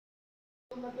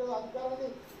ఎగరబెడుతున్నట్టు అధికారాన్ని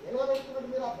ఎగరబెడుతున్నట్టు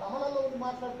మీరు ఆ భ్రమలలో ఉండి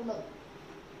మాట్లాడుతున్నారు.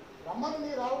 రమ్మని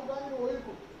రాహుల్ గాంధీని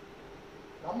ఓయికు,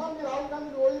 రమ్మని రాహుల్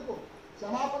గాంధీని ఓయికు.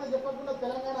 క్షమాపణ చెప్పకుండా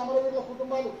తెలంగాణ అమరవీరుల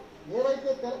కుటుంబాలు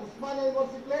ఏవైతే ఉస్మానియా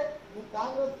యూనివర్సిటీలో ఈ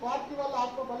కాంగ్రెస్ పార్టీ వల్ల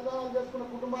ఆత్మ బలిదానాలు చేసుకున్న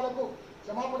కుటుంబాలకు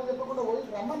క్షమాపణ చెప్పకుండా ఓయి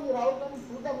రమ్మని రాహుల్ గాంధీ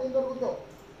చూద్దాం ఏం జరుగుతుందో.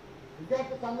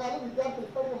 విద్యార్థి సంఘాలు విద్యార్థులు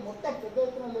ఇప్పటికీ మొత్తం పెద్ద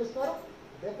ఎత్తున లేస్తున్నారు.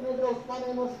 డెఫినెట్గా ఉస్మానియా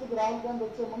యూనివర్సిటీకి రాహుల్ గాంధీ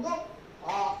వచ్చే ముందు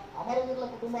ఆ అమరవీరుల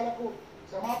కుటుంబాలకు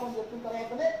క్షమాపణ చెప్పిన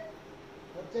తర్వాతనే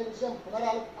వచ్చే విషయం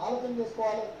ఆలోచన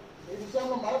చేసుకోవాలి. ఈ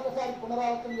విషయంలో మరొకసారి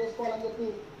పునరాలోచన చేసుకోవాలని చెప్పి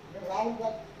నేను రాహుల్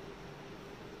గాంధీ.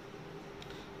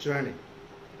 చూడండి,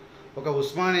 ఒక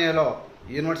ఉస్మానియాలో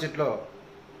యూనివర్సిటీలో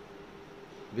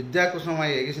విద్యాకుసుమై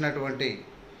ఎగిసినటువంటి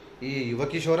ఈ యువ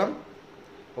కిషోరం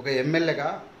ఒక ఎమ్మెల్యేగా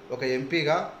ఒక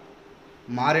ఎంపీగా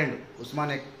మారిండు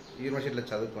ఉస్మానియా యూనివర్సిటీలో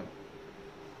చదువుకొని.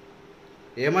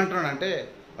 ఏమంటున్నాడంటే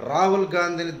రాహుల్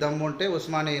గాంధీని దమ్ముంటే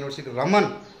ఉస్మానియా యూనివర్సిటీకి రమ్మన్,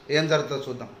 ఏం జరుగుతుందో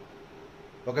చూద్దాం.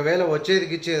 ఒకవేళ వచ్చేది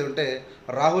గిచ్చేది ఉంటే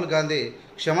రాహుల్ గాంధీ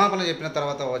క్షమాపణ చెప్పిన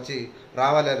తర్వాత వచ్చి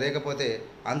రావాలి, లేకపోతే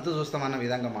అంతు చూస్తామన్న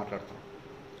విధంగా మాట్లాడుతాం.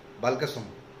 బల్కసం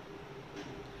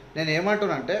నేను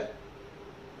ఏమంటున్నానంటే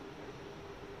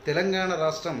తెలంగాణ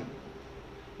రాష్ట్రం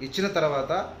ఇచ్చిన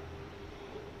తర్వాత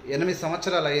 8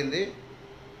 సంవత్సరాలు అయింది.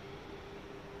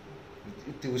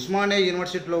 ఉస్మానియా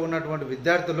యూనివర్సిటీలో ఉన్నటువంటి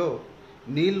విద్యార్థులు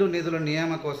నీళ్లు నిధుల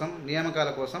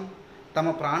నియామకాల కోసం తమ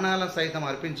ప్రాణాలను సైతం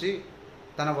అర్పించి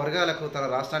తన వర్గాలకు తన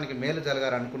రాష్ట్రానికి మేలు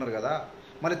జరగాలనుకున్నారు కదా.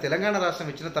 మరి తెలంగాణ రాష్ట్రం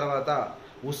ఇచ్చిన తర్వాత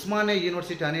ఉస్మానియా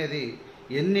యూనివర్సిటీ అనేది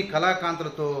ఎన్ని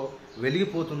కళాకాంతులతో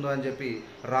వెలిగిపోతుందో అని చెప్పి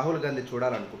రాహుల్ గాంధీ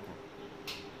చూడాలనుకుంటున్నాడు.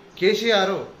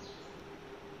 కేసీఆర్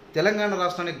తెలంగాణ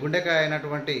రాష్ట్రానికి గుండెకాయ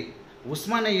అయినటువంటి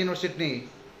ఉస్మానియా యూనివర్సిటీని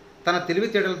తన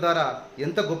తెలివితేటల ద్వారా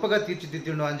ఎంత గొప్పగా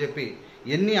తీర్చిదిద్దిండో అని చెప్పి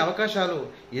ఎన్ని అవకాశాలు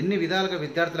ఎన్ని విధాలుగా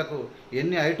విద్యార్థులకు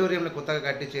ఎన్ని ఆడిటోరియంలు కొత్తగా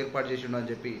కట్టించి ఏర్పాటు చేసిండో అని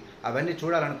చెప్పి అవన్నీ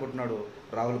చూడాలనుకుంటున్నాడు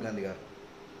రాహుల్ గాంధీ గారు.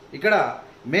 ఇక్కడ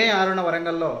మే 6న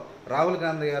వరంగల్లో రాహుల్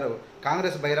గాంధీ గారు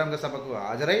కాంగ్రెస్ బహిరంగ సభకు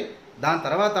హాజరై దాని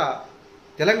తర్వాత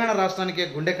తెలంగాణ రాష్ట్రానికి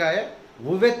గుండెకాయ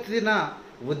ఉవ్వెత్తిన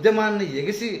ఉద్యమాన్ని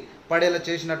ఎగిసి పడేలా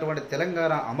చేసినటువంటి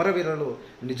తెలంగాణ అమరవీరులు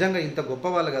నిజంగా ఇంత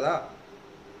గొప్పవాళ్ళు కదా.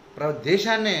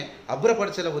 దేశాన్నే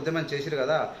అబ్బురపరిచేలా ఉద్యమం చేసిరు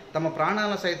కదా. తమ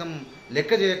ప్రాణాలను సైతం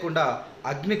లెక్క చేయకుండా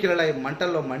అగ్నికిరలై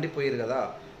మంటల్లో మండిపోయారు కదా.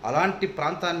 అలాంటి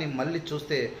ప్రాంతాన్ని మళ్ళీ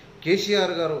చూస్తే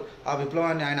కేసీఆర్ గారు ఆ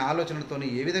విప్లవాన్ని ఆయన ఆలోచనలతో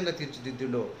ఏ విధంగా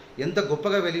తీర్చిదిద్దిండో, ఎంత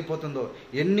గొప్పగా వెలిగిపోతుందో,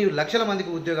 ఎన్ని లక్షల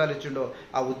మందికి ఉద్యోగాలు ఇచ్చిండో,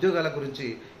 ఆ ఉద్యోగాల గురించి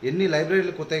ఎన్ని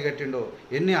లైబ్రరీలు కొత్తగా కట్టిండో,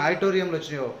 ఎన్ని ఆడిటోరియంలు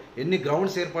వచ్చినాయో, ఎన్ని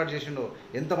గ్రౌండ్స్ ఏర్పాటు చేసిండో,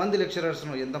 ఎంతమంది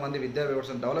లెక్చరర్స్ను ఎంతమంది విద్యా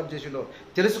వ్యవస్థను డెవలప్ చేసిండో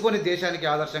తెలుసుకొని దేశానికి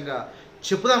ఆదర్శంగా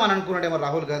చెప్పుదామని అనుకున్నాడేమో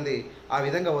రాహుల్ గాంధీ. ఆ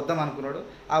విధంగా వద్దామనుకున్నాడు.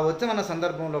 ఆ వద్దామన్న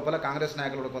సందర్భం లోపల కాంగ్రెస్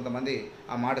నాయకులు కొంతమంది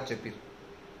ఆ మాట చెప్పారు.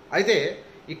 అయితే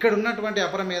ఇక్కడ ఉన్నటువంటి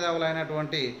అపర మేధావులు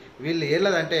అయినటువంటి వీళ్ళు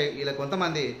ఏళ్ళదంటే వీళ్ళ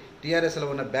కొంతమంది టీఆర్ఎస్లో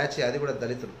ఉన్న బ్యాచ్, అది కూడా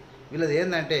దళితులు. వీళ్ళది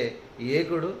ఏంటంటే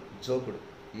ఏకుడు జోకుడు.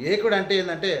 ఏకుడు అంటే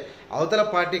ఏంటంటే అవతల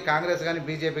పార్టీ కాంగ్రెస్ కానీ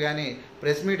బీజేపీ కానీ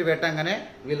ప్రెస్ మీట్ పెట్టంగానే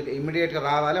వీళ్ళకి ఇమ్మీడియట్గా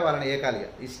రావాలి, వాళ్ళని ఏకాలిగా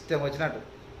ఇష్టం వచ్చినట్టు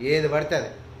ఏది పడితే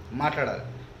అది మాట్లాడాలి.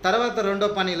 తర్వాత రెండో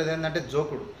పని వీళ్ళది ఏంటంటే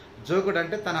జోకుడు. జోకుడు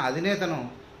అంటే తన అధినేతను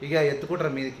ఇక ఎత్తుకుంటారు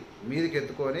మీదికి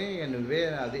ఎత్తుకొని నువ్వే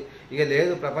అది ఇక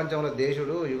లేదు ప్రపంచంలో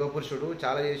దేశుడు యుగపురుషుడు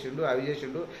చాలా చేసిండు అవి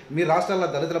చేసిండు. మీ రాష్ట్రాల్లో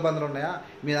దళితుల బంధులు ఉన్నాయా?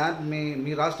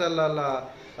 మీ రాష్ట్రాలలో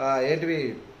ఏంటివి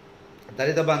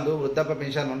దళిత బంధు వృద్ధాప్య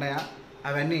పెన్షన్లు ఉన్నాయా?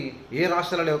 అవన్నీ ఏ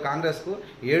రాష్ట్రాల్లో లేవు. కాంగ్రెస్కు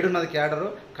 7 క్యాడరు,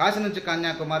 కాశీ నుంచి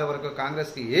కన్యాకుమారి వరకు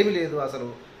కాంగ్రెస్కి ఏమీ లేదు అసలు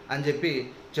అని చెప్పి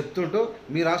చెప్తుంటూ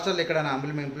మీ రాష్ట్రాల్లో ఎక్కడైనా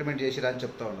ఇంప్లిమెంట్ చేసిరా అని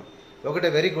చెప్తా ఉన్నాం.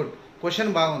 ఒకటే వెరీ గుడ్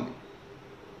క్వశ్చన్, బాగుంది.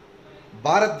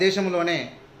 భారతదేశంలోనే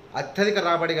అత్యధిక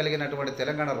రాబడి కలిగినటువంటి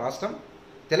తెలంగాణ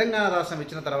రాష్ట్రం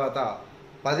ఇచ్చిన తర్వాత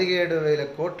 17,000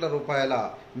 కోట్ల రూపాయల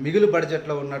మిగులు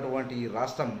బడ్జెట్లో ఉన్నటువంటి ఈ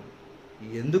రాష్ట్రం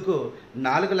ఎందుకు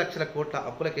 4 లక్షల కోట్ల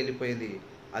అప్పులకు వెళ్ళిపోయింది?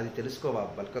 అది తెలుసుకోవా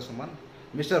Balka Suman,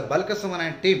 mister Balka Suman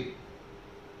and team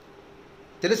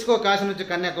తెలుసుకో. కాశీ నుంచి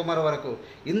కన్యాకుమారి వరకు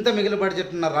ఇంత మిగులు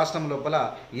బడ్జెట్ ఉన్న రాష్ట్రం లోపల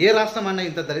ఏ రాష్ట్రం అన్నా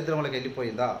ఇంత దరిద్రంలోకి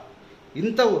వెళ్ళిపోయిందా?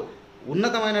 ఇంత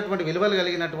ఉన్నతమైనటువంటి విలువలు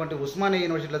కలిగినటువంటి ఉస్మానియా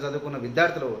యూనివర్సిటీలో చదువుకున్న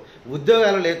విద్యార్థులు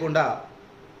ఉద్యోగాలు లేకుండా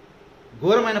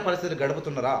ఘోరమైన పరిస్థితులు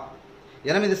గడుపుతున్నారా?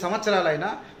 8 సంవత్సరాలైనా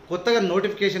కొత్తగా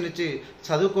నోటిఫికేషన్ ఇచ్చి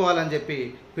చదువుకోవాలని చెప్పి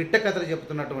పిట్ట కథలు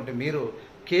చెప్తున్నటువంటి మీరు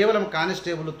కేవలం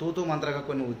కానిస్టేబుల్ తూతూ మంత్రంగా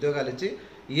కొన్ని ఉద్యోగాలు ఇచ్చి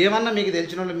ఏమన్నా మీకు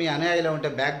తెలిసిన వాళ్ళు మీ అన్యాయంలో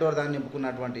ఉంటే బ్యాక్ డోర్ దాన్ని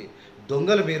నింపుకున్నటువంటి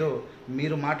దొంగలు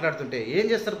మీరు మాట్లాడుతుంటే ఏం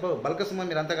చేస్తారు? బల్కసుమన్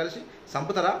మీరంతా కలిసి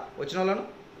చంపుతారా వచ్చిన వాళ్ళను?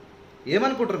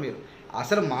 ఏమనుకుంటారు మీరు?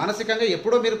 అసలు మానసికంగా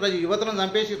ఎప్పుడో మీరు యువతను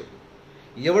చంపేసిరు.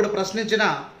 ఎవడు ప్రశ్నించినా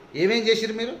ఏమేం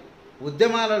చేసిరు మీరు?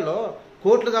 ఉద్యమాలలో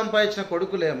కోట్లు సంపాదించిన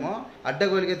కొడుకులేమో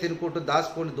అడ్డగోలిగా తినుకుంటూ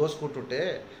దోసుకుంటుంటే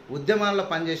ఉద్యమాలలో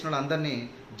పనిచేసిన వాళ్ళు అందరినీ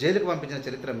జైలుకు పంపించిన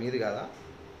చరిత్ర మీది కాదా?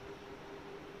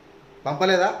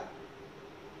 పంపలేదా?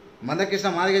 మందకృష్ణ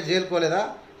మాదిగ జైలుకోలేదా?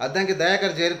 అద్దంకి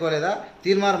దయాకర్ జైలుకోలేదా?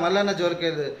 తీర్మార్ మల్లన్న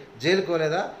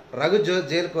జైలుకోలేదా? రఘు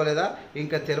జైలుకోలేదా?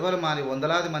 ఇంకా తెలవలు మాని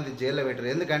వందలాది మంది జైల్లో పెట్టారు.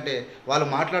 ఎందుకంటే వాళ్ళు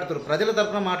మాట్లాడుతున్నారు, ప్రజల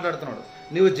తరఫున మాట్లాడుతున్నాడు.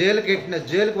 నువ్వు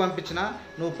జైలుకు పంపించినా,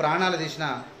 నువ్వు ప్రాణాలు తీసినా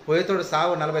పోయేతోడు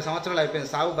సావు 40 సంవత్సరాలు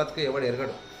అయిపోయింది, సావు బతుకు ఎవడు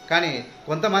ఎరగడు. కానీ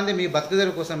కొంతమంది మీ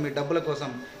బతుకుదెరువు కోసం, మీ డబ్బుల కోసం,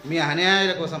 మీ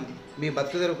అన్యాయాల కోసం, మీ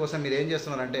బతుకుదెరువు కోసం మీరు ఏం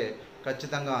చేస్తున్నారంటే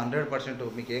ఖచ్చితంగా 100%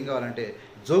 మీకు ఏం కావాలంటే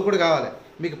జోకుడు కావాలి,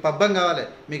 మీకు పబ్బం కావాలి,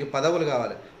 మీకు పదవులు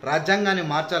కావాలి. రాజ్యాంగాన్ని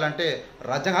మార్చాలంటే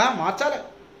మార్చాలి.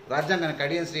 రాజ్యాంగాన్ని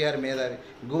కడియం శ్రీగారి మేధావి,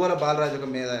 గువ్వల బాలరాజు ఒక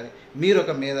మేధావి, మీరు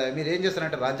ఒక మేధావి. మీరు ఏం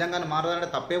చేస్తారంటే రాజ్యాంగాన్ని మారాలంటే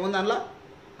తప్పేముంది?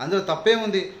 అందులో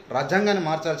తప్పేముంది? రాజ్యాంగాన్ని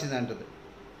మార్చాల్సింది అంటుంది.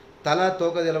 తల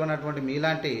తోక తెలవనటువంటి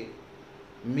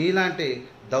మీలాంటి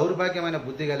దౌర్భాగ్యమైన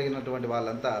బుద్ధి కలిగినటువంటి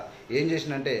వాళ్ళంతా ఏం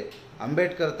చేసినంటే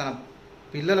అంబేద్కర్ తన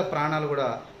పిల్లల ప్రాణాలు కూడా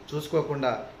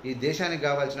చూసుకోకుండా ఈ దేశానికి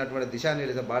కావాల్సినటువంటి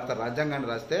దిశానిర్దేశ భారత రాజ్యాంగాన్ని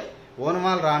రాస్తే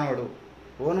ఓనమాలు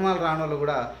రానోళ్ళు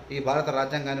కూడా ఈ భారత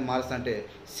రాజ్యాంగాన్ని మారుస్తుంటే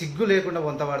సిగ్గు లేకుండా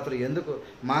వంతవాడుతారు. ఎందుకు?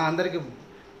 మా అందరికీ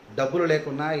డబ్బులు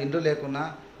లేకున్నా, ఇండ్లు లేకున్నా,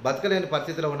 బతకలేని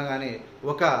పరిస్థితిలో ఉన్నా కానీ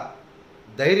ఒక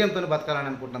ధైర్యంతో బతకాలని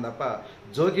అనుకుంటున్నాం తప్ప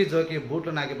జోకి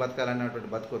బూట్లు నాకి బతకాలన్నటువంటి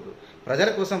బతకొద్దు. ప్రజల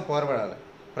కోసం పోరాడాలి.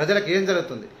 ప్రజలకు ఏం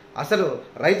జరుగుతుంది? అసలు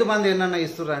రైతు బంధు ఏమన్నా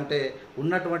ఇస్తుర్రు అంటే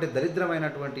ఉన్నటువంటి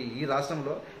దరిద్రమైనటువంటి ఈ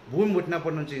రాష్ట్రంలో భూమి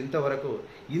పుట్టినప్పటి నుంచి ఇంతవరకు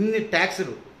ఇన్ని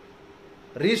ట్యాక్సులు,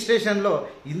 రిజిస్ట్రేషన్లో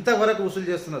ఇంతవరకు వసూలు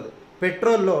చేస్తున్నది.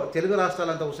 పెట్రోల్లో తెలుగు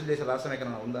రాష్ట్రాలంతా వసూలు చేసే రాష్ట్రం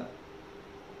ఎక్కడైనా ఉందా?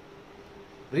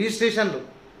 రిజిస్ట్రేషన్లు,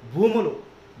 భూములు,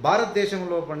 భారతదేశం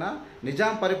లోపల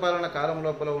నిజాం పరిపాలన కాలం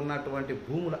లోపల ఉన్నటువంటి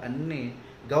భూములు అన్నీ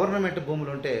గవర్నమెంట్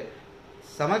భూములు ఉంటే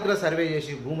సమగ్ర సర్వే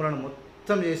చేసి భూములను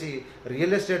మొత్తం చేసి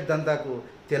రియల్ ఎస్టేట్ దందాకు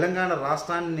తెలంగాణ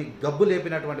రాష్ట్రాన్ని గబ్బు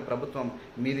లేపినటువంటి ప్రభుత్వం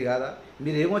మీది కాదా?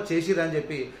 మీరేమో చేసిరని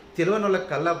చెప్పి తెలియని వాళ్ళకి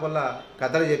కల్లా పొల్లా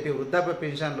కథలు చెప్పి వృద్ధాప్య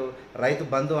పెన్షన్లు, రైతు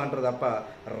బంధు అంటారు తప్ప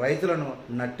రైతులను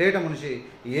నట్టేట మనిషి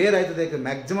ఏ రైతు దగ్గర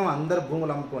మ్యాక్సిమం అందరు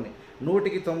భూములు అమ్ముకొని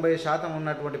 100%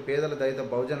 ఉన్నటువంటి పేదల దళిత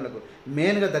బహుజనులకు,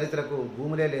 మెయిన్గా దళితులకు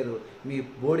భూములే లేదు. మీ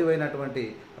బోడివైనటువంటి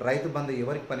రైతు బంధు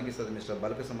ఎవరికి పనికిస్తుంది మిస్టర్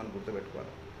బల్కసమ్మని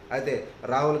గుర్తుపెట్టుకోవాలి. అయితే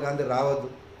రాహుల్ గాంధీ రావద్దు,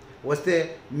 వస్తే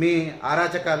మీ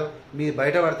అరాచకాలు మీ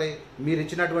బయటపడతాయి. మీరు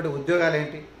ఇచ్చినటువంటి ఉద్యోగాలు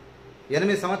ఏంటి?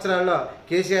 8 సంవత్సరాల్లో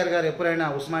కేసీఆర్ గారు ఎప్పుడైనా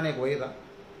ఉస్మానియాకి పోయిరా?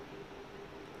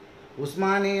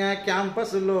 ఉస్మానియా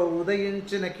క్యాంపస్లో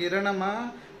ఉదయించిన కిరణమా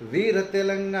వీర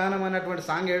తెలంగాణం అన్నటువంటి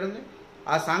సాంగ్ ఏడుంది?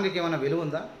 ఆ సాంగ్కి ఏమైనా విలువ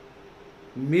ఉందా?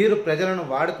 మీరు ప్రజలను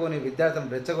వాడుకొని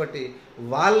విద్యార్థులను రెచ్చగొట్టి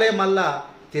వాళ్ళే మళ్ళా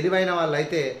తెలివైన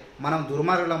వాళ్ళైతే మనం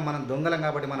దుర్మార్గులం, మనం దొంగలం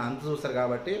కాబట్టి మనం అంత చూస్తారు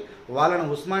కాబట్టి వాళ్ళను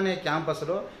ఉస్మానియా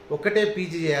క్యాంపస్లో ఒకటే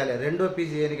పీజీ చేయాలి, రెండో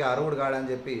పీజీ చేయడానికి అర్హుడు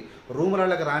కాడని చెప్పి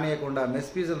రూములకి రానియకుండా,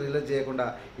 మెస్ ఫీజులు రిలీజ్ చేయకుండా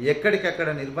ఎక్కడికక్కడ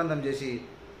నిర్బంధం చేసి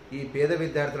ఈ పేద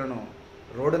విద్యార్థులను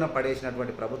రోడ్డున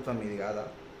పడేసినటువంటి ప్రభుత్వం ఇది కాదా?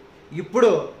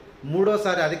 ఇప్పుడు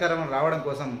 3వ అధికారం రావడం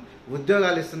కోసం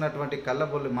ఉద్యోగాలు ఇస్తున్నటువంటి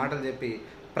కళ్ళబొల్లి మాటలు చెప్పి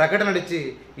ప్రకటనలు ఇచ్చి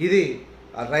ఇది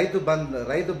రైతు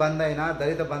బంద్ అయినా,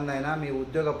 దళిత బంద్ అయినా, మీ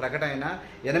ఉద్యోగ ప్రకటన అయినా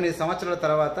 8 సంవత్సరాల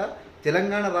తర్వాత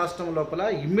తెలంగాణ రాష్ట్రం లోపల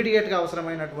ఇమ్మీడియట్గా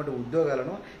అవసరమైనటువంటి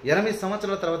ఉద్యోగాలను 8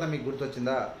 సంవత్సరాల తర్వాత మీకు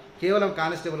గుర్తొచ్చిందా? కేవలం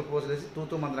కానిస్టేబుల్ పోస్టులు వేసి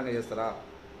తూతూ మంత్రంగా చేస్తారా?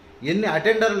 ఎన్ని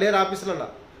అటెండర్లు లేరు ఆఫీసులలో?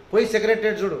 పోయి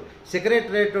సెక్రటరేట్ చూడు.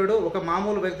 సెక్రటరేట్ ఒక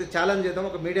మామూలు వ్యక్తి ఛాలెంజ్ చేద్దాం,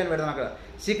 ఒక మీడియాని పెడదాం, అక్కడ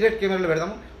సీక్రెట్ కెమెరాలు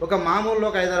పెడదాం, ఒక మామూలులో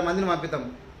ఒక 5-6 మందిని పంపిద్దాం,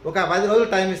 ఒక 10 రోజులు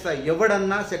టైం ఇస్తా.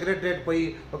 ఎవడన్నా సెక్రటరేట్ పోయి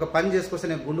ఒక పని చేసుకొస్తే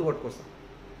నేను గుండు కొట్టుకొస్తాను.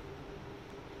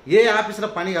 ఏ ఆఫీసులో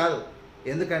పని కాదు.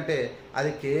 ఎందుకంటే అది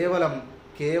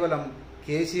కేవలం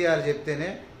కేసీఆర్ చెప్తేనే,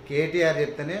 కేటీఆర్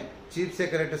చెప్తేనే, చీఫ్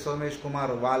సెక్రటరీ సోమేష్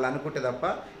కుమార్ వాళ్ళు అనుకుంటే తప్ప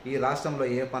ఈ రాష్ట్రంలో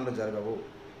ఏ పనులు జరగవు.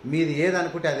 మీరు ఏది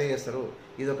అనుకుంటే అదే చేస్తారు.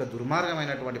 ఇది ఒక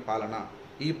దుర్మార్గమైనటువంటి పాలన.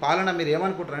 ఈ పాలన మీరు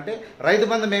ఏమనుకుంటారంటే రైతు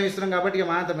బంధు మేము ఇస్తున్నాం కాబట్టి ఇక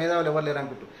మా అంత మేధావులు ఎవరు లేరు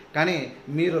అనుకుంటారు. కానీ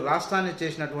మీరు రాష్ట్రాన్ని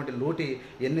చేసినటువంటి లూటి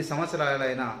ఎన్ని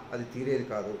సంవత్సరాలైనా అది తీరేది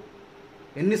కాదు.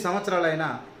 ఎన్ని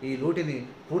సంవత్సరాలైనా ఈ లూటిని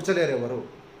పూడ్చలేరు ఎవరు.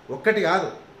 ఒక్కటి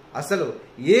కాదు, అసలు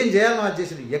ఏం చేయాలని అది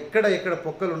చేసిరు. ఎక్కడ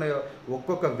పొక్కలు ఉన్నాయో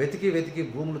ఒక్కొక్క వెతికి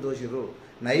భూములు దోసిర్రు.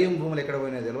 నయం భూములు ఎక్కడ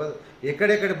పోయినాయో తెలియదు,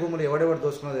 ఎక్కడెక్కడ భూములు ఎవడెవడు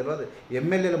దోసుకున్నదో తెలియదు.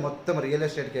 ఎమ్మెల్యేలు మొత్తం రియల్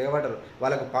ఎస్టేట్కి ఎగబడ్డారు.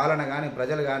 వాళ్ళకు పాలన కానీ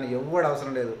ప్రజలు కానీ ఎవడు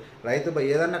అవసరం లేదు. రైతు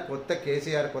ఏదన్నా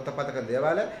కేసీఆర్ కొత్త పథకం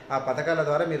తేవాలి, ఆ పథకాల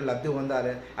ద్వారా మీరు లబ్ధి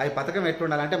పొందాలి. ఆ పథకం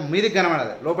ఎట్లుండాలంటే మీదికి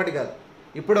కనబడాలి, లోపలికి కాదు.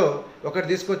 ఇప్పుడు ఒకటి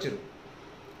తీసుకొచ్చారు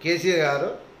కేసీఆర్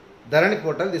గారు, ధరణి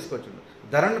పోర్టల్ తీసుకొచ్చిండు.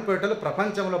 ధరణి పోర్టల్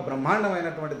ప్రపంచంలో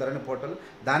బ్రహ్మాండమైనటువంటి ధరణి పోర్టల్.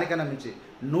 దానికన్నా మించి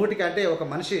 100కి అంటే ఒక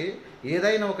మనిషి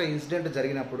ఏదైనా ఒక ఇన్సిడెంట్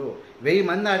జరిగినప్పుడు 1000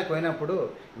 మంది ఆడికి పోయినప్పుడు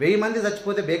 1000 మంది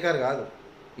చచ్చిపోతే బేకారు కాదు.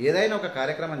 ఏదైనా ఒక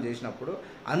కార్యక్రమం చేసినప్పుడు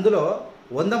అందులో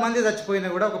 100 మంది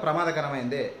చచ్చిపోయినా కూడా ఒక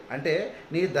ప్రమాదకరమైందే అంటే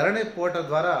నీ ధరణి పోర్టల్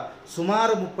ద్వారా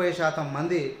సుమారు 30%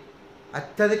 మంది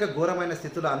అత్యధిక ఘోరమైన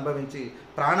స్థితిలో అనుభవించి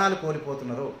ప్రాణాలు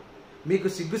కోల్పోతున్నారు. మీకు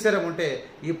సిగ్గుశరం ఉంటే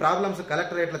ఈ ప్రాబ్లమ్స్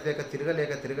కలెక్టరేట్ల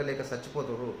తిరగలేక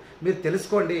చచ్చిపోతారు. మీరు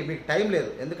తెలుసుకోండి, మీకు టైం లేదు.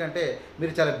 ఎందుకంటే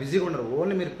మీరు చాలా బిజీగా ఉన్నారు.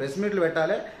 ఓన్లీ మీరు ప్రెస్ మీట్లు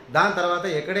పెట్టాలి, దాని తర్వాత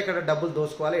ఎక్కడెక్కడ డబ్బులు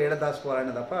దోసుకోవాలి, ఏడ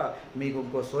దాచుకోవాలని తప్ప మీకు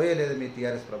ఇంకో సోయే లేదు మీ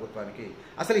టీఆర్ఎస్ ప్రభుత్వానికి.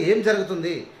 అసలు ఏం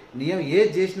జరుగుతుంది?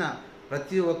 ఏది చేసినా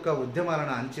ప్రతి ఒక్క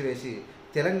ఉద్యమాలను అణచివేసి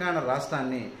తెలంగాణ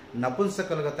రాష్ట్రాన్ని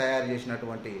నపుంసకులుగా తయారు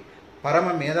చేసినటువంటి పరమ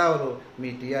మేధావులు మీ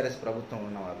టీఆర్ఎస్ ప్రభుత్వం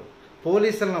ఉన్నవాళ్ళు.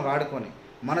 పోలీసులను వాడుకొని,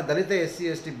 మన దళిత ఎస్సీ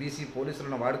ఎస్టీ బీసీ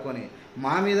పోలీసులను వాడుకొని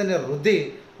మా మీదనే రుద్ది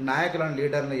నాయకులను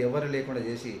లీడర్లను ఎవరు లేకుండా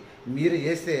చేసి మీరు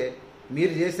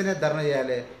చేస్తేనే ధర్నా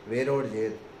చేయాలి, వేరేవాడు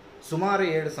చేయదు. సుమారు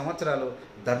 7 సంవత్సరాలు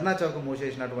ధర్నా చౌక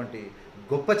మూసేసినటువంటి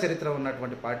గొప్ప చరిత్ర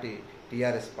ఉన్నటువంటి పార్టీ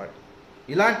టీఆర్ఎస్ పార్టీ.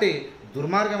 ఇలాంటి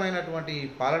దుర్మార్గమైనటువంటి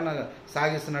పాలన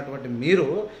సాగిస్తున్నటువంటి మీరు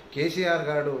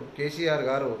కేసీఆర్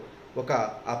గారు ఒక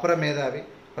అపర మేధావి,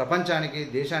 ప్రపంచానికి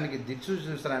దేశానికి దిక్సూచి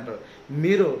చూస్తారంటారు.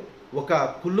 మీరు ఒక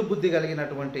కుళ్ళు బుద్ధి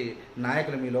కలిగినటువంటి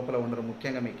నాయకులు మీ లోపల ఉన్నారు,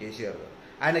 ముఖ్యంగా మీ కేసీఆర్ గారు.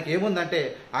 ఆయనకి ఏముందంటే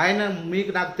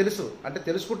నాకు తెలుసు అంటే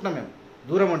తెలుసుకుంటున్నాం మేము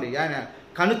దూరం ఉండి. ఆయన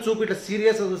కను చూపు ఇట్లా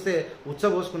సీరియస్గా చూస్తే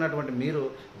ఉచ్చబోసుకున్నటువంటి మీరు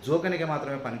జోకనికి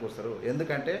మాత్రమే పనికొస్తారు.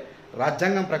 ఎందుకంటే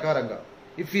రాజ్యాంగం ప్రకారంగా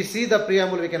if you see the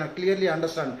preamble we can clearly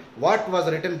understand what was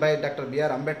written by doctor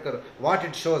BR Ambedkar, what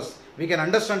it shows, we can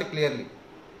understand clearly.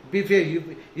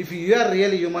 If you are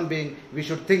really human being, we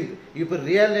should think.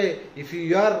 If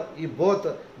you are both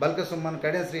Balka Summan,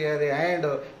 Cadence Riyari and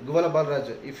Guvala Balraj,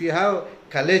 if you have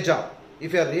Kaleja,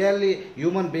 if you are really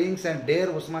human beings and dare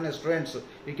Usmania students,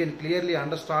 you can clearly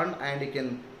understand and you can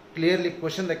clearly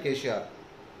question the KCR.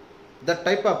 That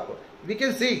type of, we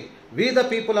can see, we the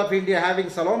people of India having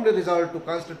solemnly resolved to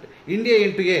constitute India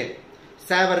into a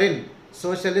sovereign,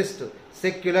 socialist,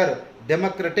 secular,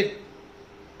 democratic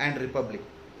and republic.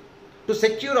 To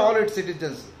secure all it's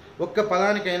citizens. ఒక్క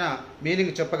పదానికైనా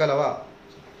meaning చెప్పగలవా?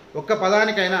 ఒక్క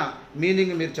పదానికైనా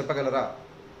meaning మీరు చెప్పగలరా?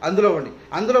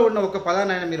 అందులో ఉన్న ఒక్క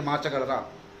పదానైనా మీరు మార్చగలరా?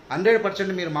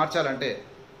 100% మీరు మార్చాలంటే,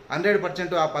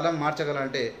 100% ఆ పదం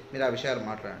మార్చగలంటే మీరు ఆ విషయాలు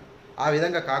మాట్లాడండి. ఆ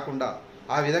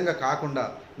విధంగా కాకుండా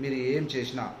మీరు ఏం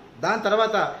చేసినా దాని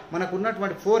తర్వాత మనకు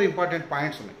ఉన్నటువంటి 4 ఇంపార్టెంట్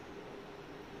పాయింట్స్ ఉన్నాయి.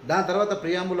 దాని తర్వాత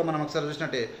ప్రియాంబుల్లో మనం ఒకసారి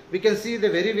చూసినట్టే we can see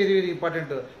the very very very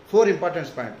important 4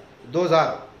 important point. Those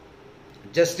are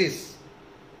justice,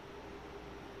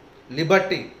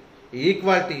 liberty,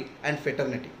 equality and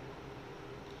fraternity.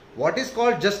 What is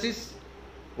called justice?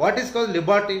 What is called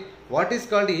liberty? What is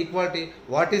called equality?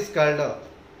 What is called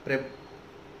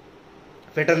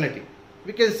fraternity?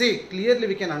 We can see clearly,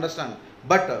 we can understand,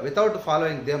 but without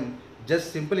following them, just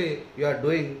simply you are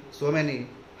doing so many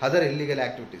other illegal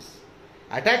activities.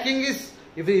 Attacking is,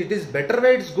 if it is better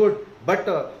way, it's good, but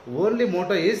only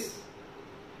motto is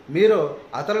మీరు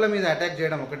అతరుల మీద attack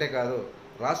చేయడం ఒకటే కాదు,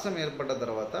 రాష్ట్రం ఏర్పడ్డ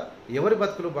తర్వాత ఎవరి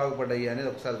బతుకులు బాగుపడ్డాయి అనేది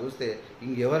ఒకసారి చూస్తే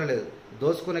ఇంకెవరు లేదు.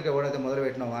 దోసుకునేకి ఎవడైతే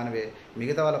మొదలుపెట్టినా వానివే,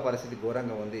 మిగతా వాళ్ళ పరిస్థితి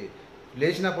ఘోరంగా ఉంది.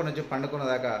 లేచినప్పటి నుంచి పండుకున్న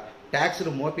దాకా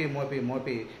ట్యాక్సులు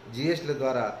మోపి జిఎస్టీల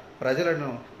ద్వారా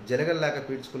ప్రజలను జరగలేక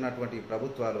పీడ్చుకున్నటువంటి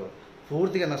ప్రభుత్వాలు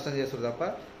పూర్తిగా నష్టం చేస్తారు తప్ప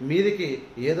మీదికి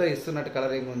ఏదో ఇస్తున్నట్టు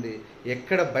కలరింగ్ ఉంది.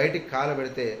 ఎక్కడ బయటికి కాలు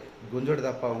పెడితే గుంజుడు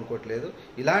తప్ప ఇంకోట్లేదు.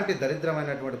 ఇలాంటి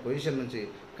దరిద్రమైనటువంటి పొజిషన్ నుంచి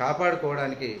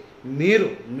కాపాడుకోవడానికి మీరు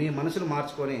మీ మనసును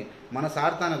మార్చుకొని మన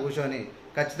సార్థాన కూర్చొని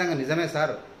ఖచ్చితంగా నిజమే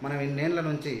సార్, మనం ఇన్నేళ్ల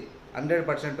నుంచి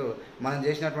 100% మనం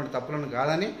చేసినటువంటి తప్పులను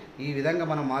కాదని ఈ విధంగా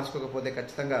మనం మార్చుకోకపోతే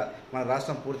ఖచ్చితంగా మన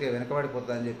రాష్ట్రం పూర్తిగా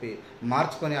వెనుకబడిపోతుందని చెప్పి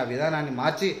మార్చుకొని ఆ విధానాన్ని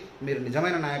మార్చి మీరు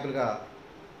నిజమైన నాయకులుగా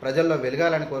ప్రజల్లో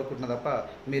వెలగాలని కోరుకుంటున్నా తప్ప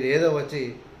మీరు ఏదో వచ్చి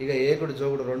ఇక ఏకుడు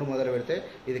జోగుడు 2 మొదలు పెడితే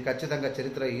ఇది ఖచ్చితంగా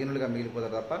చరిత్ర హీనులుగా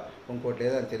మిగిలిపోతారు తప్ప ఇంకోటి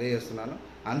లేదని తెలియజేస్తున్నాను.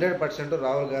 100%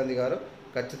 రాహుల్ గాంధీ గారు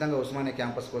ఖచ్చితంగా ఉస్మానియా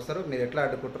క్యాంపస్కి వస్తారు. మీరు ఎట్లా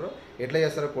అడ్డుకుంటారో, ఎట్లా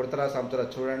చేస్తారో, కొడతారా చంపుతారో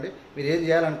చూడండి. మీరు ఏం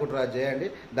చేయాలనుకుంటారో అది చేయండి.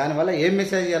 దానివల్ల ఏం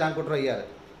మెసేజ్ ఇవ్వాలనుకుంటారో ఇవ్వాలి.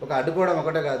 ఒక అడ్డుకోవడం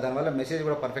ఒకటే కాదు, దానివల్ల మెసేజ్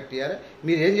కూడా పర్ఫెక్ట్ ఇవ్వాలి.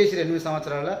 మీరు ఏం చేసారు 8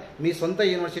 సంవత్సరాల మీ సొంత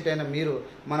యూనివర్సిటీ అయినా మీరు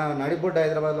మన నడిబొడ్డ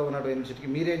హైదరాబాద్లో ఉన్న యూనివర్సిటీకి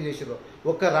మీరేం చేసారో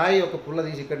ఒక్క రాయి ఒక పుల్ల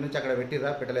తీసి ఇక్కడి నుంచి అక్కడ పెట్టిరా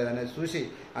పెట్టలేదనేది చూసి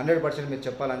 100% మీరు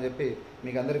చెప్పాలని చెప్పి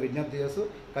మీకు అందరూ విజ్ఞప్తి చేస్తూ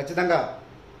ఖచ్చితంగా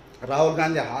రాహుల్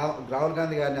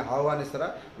గాంధీ గారిని ఆహ్వానిస్తారా,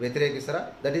 వ్యతిరేకిస్తారా?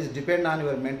 That is depend on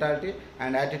your mentality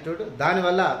and attitude.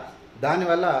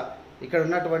 దానివల్ల ఇక్కడ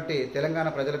ఉన్నటువంటి తెలంగాణ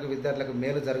ప్రజలకు విద్యార్థులకు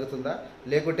మేలు జరుగుతుందా,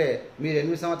 లేకుంటే మీరు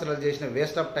 8 సంవత్సరాలు చేసిన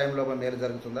వేస్ట్ ఆఫ్ టైంలో మేలు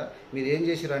జరుగుతుందా? మీరు ఏం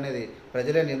చేసిరు అనేది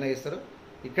ప్రజలే నిర్ణయిస్తారు.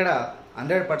 ఇక్కడ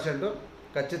 100%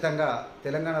 ఖచ్చితంగా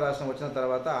తెలంగాణ రాష్ట్రం వచ్చిన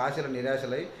తర్వాత ఆశలు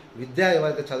నిరాశలై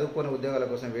ఎవరైతే చదువుకునే ఉద్యోగాల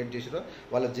కోసం వెయిట్ చేసారో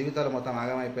వాళ్ళ జీవితాలు మొత్తం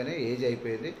ఆగమైపోయినాయి, ఏజ్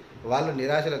అయిపోయింది, వాళ్ళు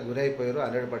నిరాశలకు గురైపోయారు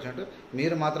 100%.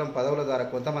 మీరు మాత్రం పదవుల ద్వారా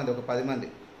కొంతమంది ఒక 10 మంది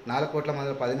 4 కోట్ల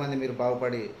మందిలో 10 మంది మీరు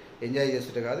బాగుపడి ఎంజాయ్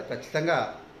చేస్తుంటే కాదు, ఖచ్చితంగా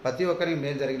ప్రతి ఒక్కరికి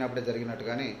మేలు జరిగినప్పుడే జరిగినట్టు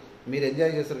కానీ మీరు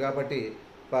ఎంజాయ్ చేస్తారు కాబట్టి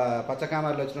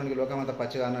పచ్చకామర్లు వచ్చినోడికి లోకమంతా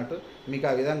పచ్చగా అన్నట్టు మీకు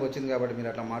ఆ విధంగా వచ్చింది కాబట్టి మీరు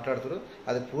అట్లా మాట్లాడుతారు.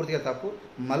 అది పూర్తిగా తప్పు.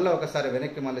 మళ్ళీ ఒకసారి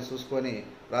వెనక్కి మళ్ళీ చూసుకొని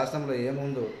రాష్ట్రంలో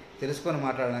ఏముందో తెలుసుకొని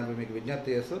మాట్లాడడానికి మీకు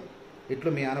విజ్ఞప్తి చేస్తూ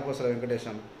ఇట్లు మీ ఆనపోసల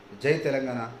వెంకటేశం. జై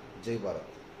తెలంగాణ, జై భారత్.